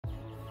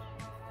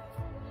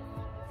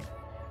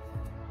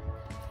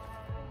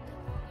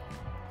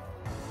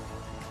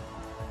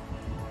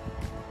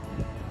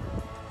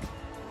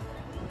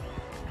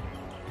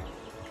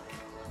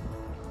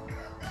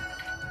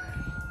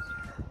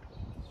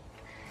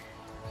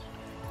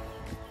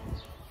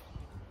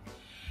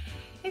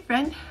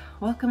friend,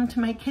 welcome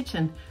to my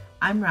kitchen.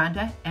 I'm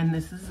Rhonda and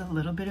this is a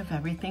little bit of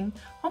everything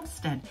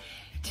homestead.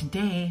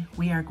 Today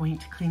we are going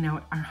to clean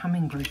out our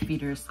hummingbird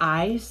feeders.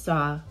 I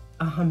saw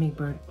a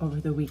hummingbird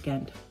over the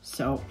weekend,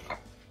 so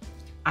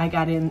I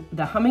got in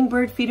the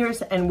hummingbird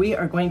feeders and we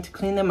are going to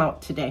clean them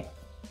out today.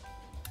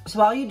 So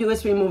all you do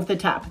is remove the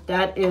top.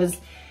 That is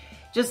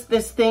just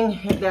this thing,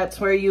 that's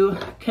where you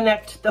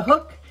connect the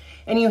hook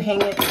and you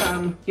hang it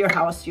from your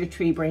house, your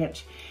tree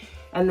branch.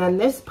 And then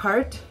this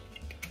part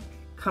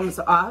comes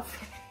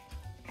off,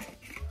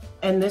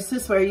 and this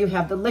is where you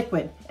have the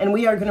liquid. And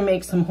we are gonna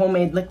make some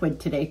homemade liquid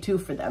today too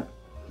for them.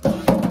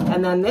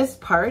 And then this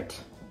part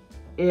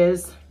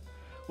is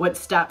what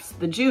stops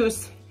the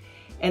juice.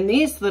 And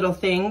these little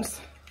things,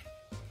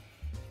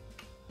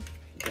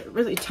 they're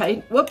really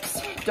tight.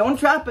 Whoops, don't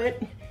drop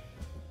it.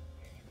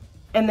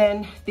 And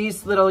then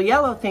these little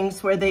yellow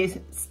things where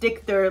they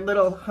stick their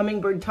little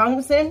hummingbird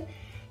tongues in,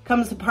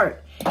 comes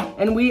apart.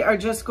 And we are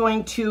just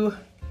going to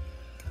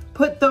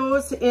put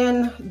those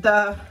in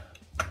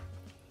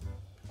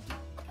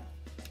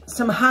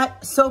some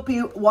hot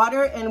soapy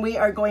water and we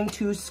are going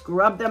to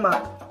scrub them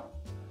up.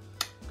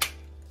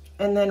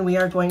 And then we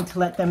are going to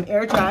let them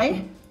air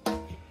dry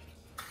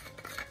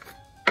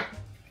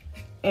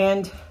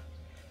and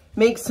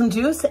make some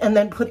juice and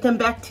then put them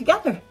back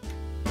together.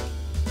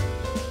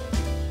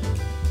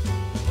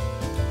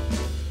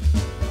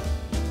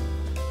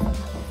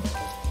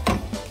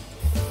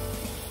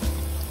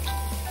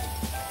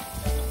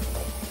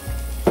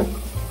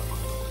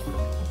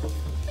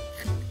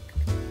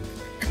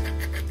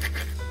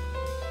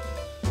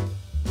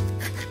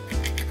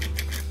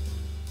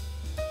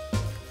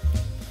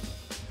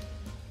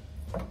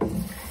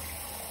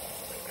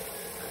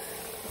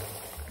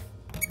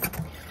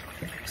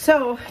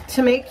 So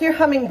to make your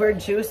hummingbird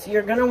juice,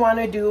 you're gonna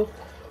wanna do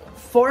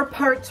 4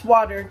 parts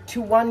water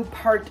to 1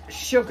 part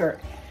sugar.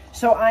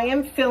 So I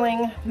am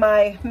filling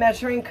my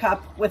measuring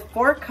cup with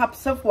 4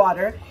 cups of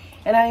water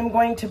and I am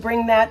going to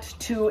bring that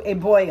to a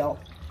boil.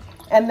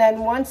 And then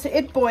once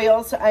it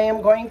boils, I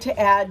am going to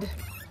add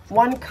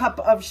 1 cup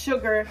of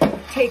sugar,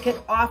 take it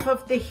off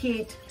of the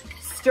heat,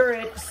 stir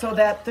it so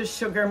that the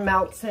sugar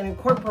melts and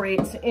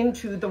incorporates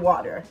into the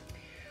water.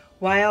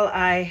 While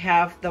I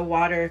have the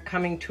water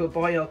coming to a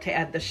boil to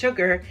add the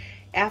sugar,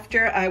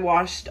 after I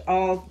washed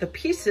all the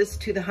pieces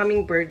to the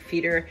hummingbird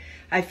feeder,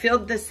 I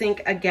filled the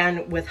sink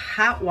again with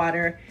hot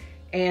water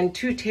and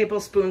 2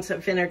 tablespoons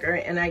of vinegar,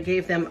 and I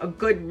gave them a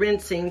good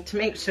rinsing to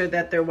make sure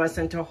that there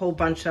wasn't a whole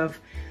bunch of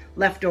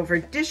leftover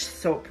dish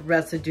soap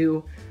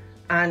residue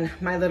on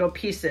my little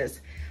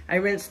pieces. I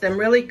rinsed them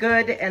really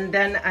good and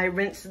then I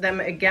rinsed them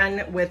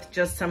again with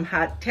just some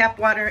hot tap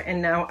water,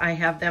 and now I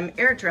have them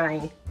air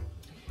drying.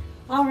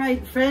 All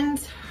right,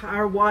 friends,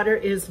 our water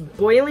is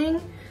boiling.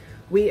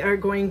 We are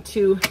going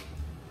to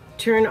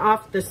turn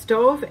off the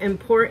stove and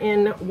pour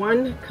in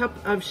 1 cup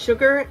of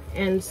sugar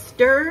and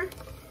stir.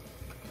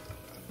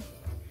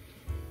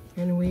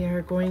 And we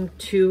are going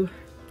to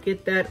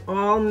get that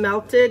all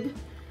melted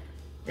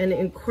and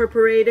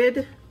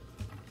incorporated.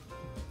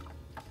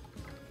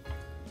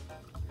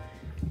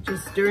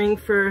 Just stirring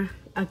for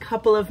a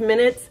couple of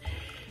minutes.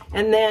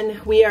 And then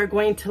we are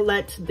going to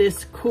let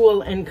this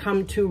cool and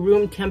come to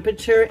room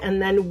temperature, and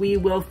then we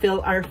will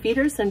fill our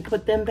feeders and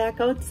put them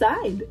back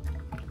outside.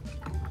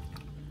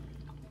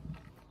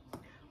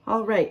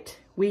 All right,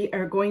 we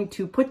are going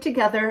to put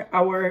together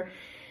our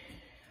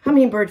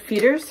hummingbird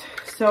feeders.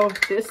 So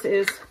this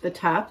is the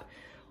top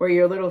where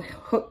your little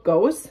hook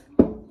goes.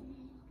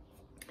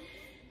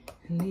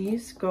 And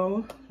these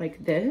go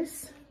like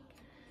this,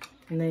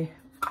 and they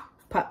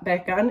pop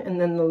back on, and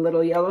then the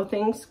little yellow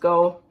things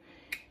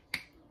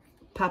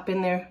pop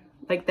in there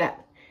like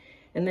that.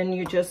 And then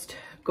you just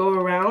go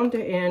around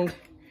and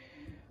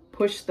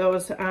push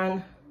those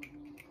on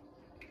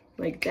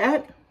like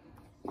that.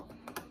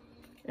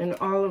 And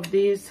all of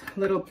these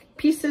little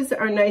pieces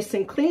are nice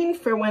and clean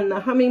for when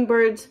the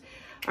hummingbirds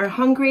are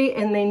hungry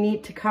and they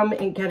need to come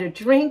and get a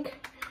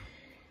drink.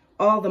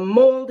 All the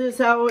mold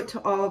is out,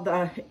 all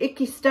the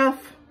icky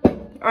stuff. All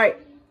right,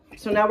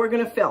 so now we're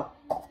gonna fill.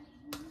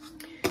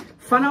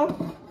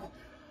 Funnel,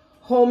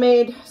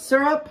 homemade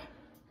syrup,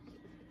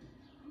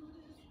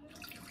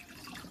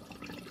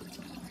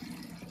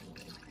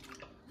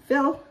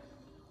 fill,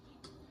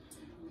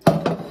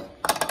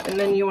 and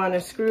then you want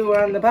to screw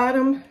on the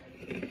bottom,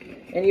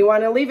 and you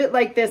want to leave it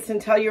like this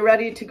until you're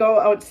ready to go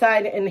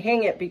outside and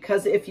hang it,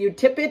 because if you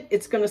tip it,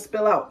 it's going to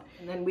spill out.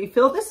 And then we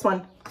fill this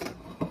one.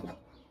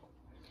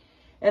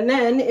 And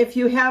then if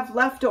you have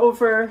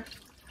leftover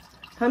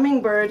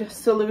hummingbird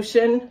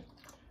solution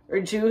or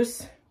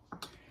juice,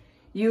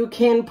 you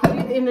can put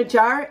it in a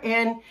jar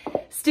and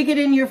stick it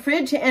in your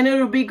fridge and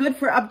it'll be good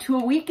for up to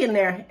a week in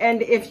there.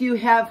 And if you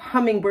have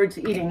hummingbirds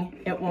eating,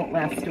 it won't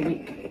last a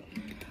week.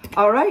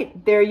 All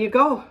right, there you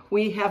go.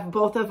 We have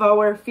both of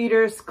our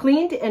feeders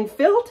cleaned and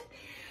filled.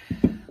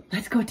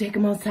 Let's go take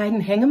them outside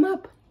and hang them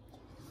up.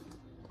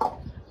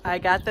 I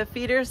got the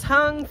feeders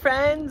hung,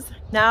 friends.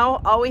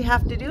 Now all we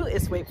have to do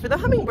is wait for the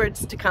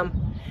hummingbirds to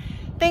come.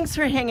 Thanks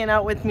for hanging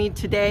out with me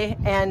today,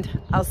 and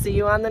I'll see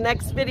you on the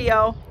next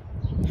video.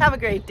 Have a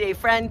great day,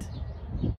 friend.